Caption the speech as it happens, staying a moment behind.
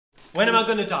When am I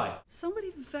gonna die?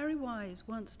 Somebody very wise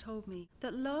once told me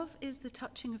that love is the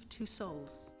touching of two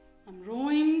souls. I'm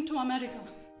rowing to America.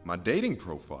 My dating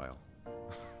profile.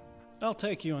 I'll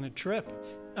take you on a trip.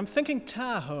 I'm thinking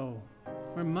Tahoe,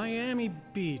 or Miami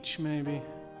Beach, maybe.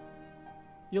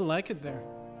 You'll like it there.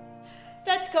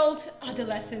 That's called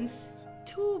adolescence.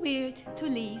 Too weird to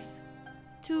leave,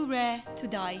 too rare to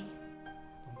die.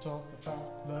 Don't talk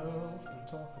about love, don't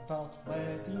talk about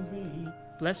wedding ring.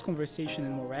 Less conversation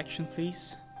and more action,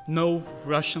 please. No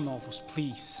Russian novels,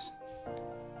 please.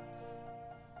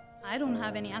 I don't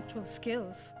have any actual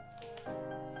skills,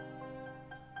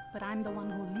 but I'm the one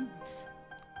who leads.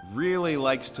 Really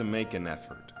likes to make an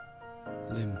effort.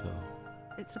 Limbo.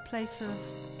 It's a place of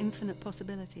infinite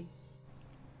possibility.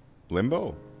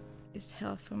 Limbo? It's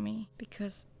hell for me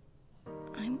because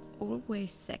I'm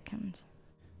always second.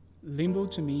 Limbo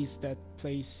to me is that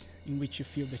place in which you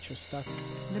feel that you're stuck.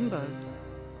 Limbo.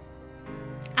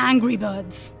 Angry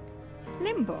Birds.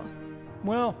 Limbo.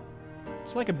 Well,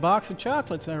 it's like a box of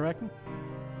chocolates, I reckon.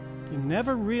 You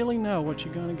never really know what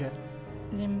you're gonna get.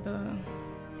 Limbo.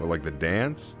 Or like the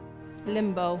dance?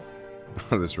 Limbo.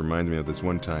 This reminds me of this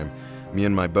one time. Me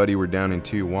and my buddy were down in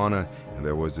Tijuana, and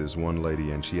there was this one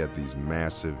lady, and she had these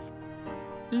massive...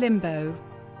 Limbo.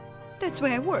 That's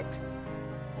where I work.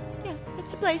 Yeah,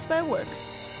 that's the place where I work.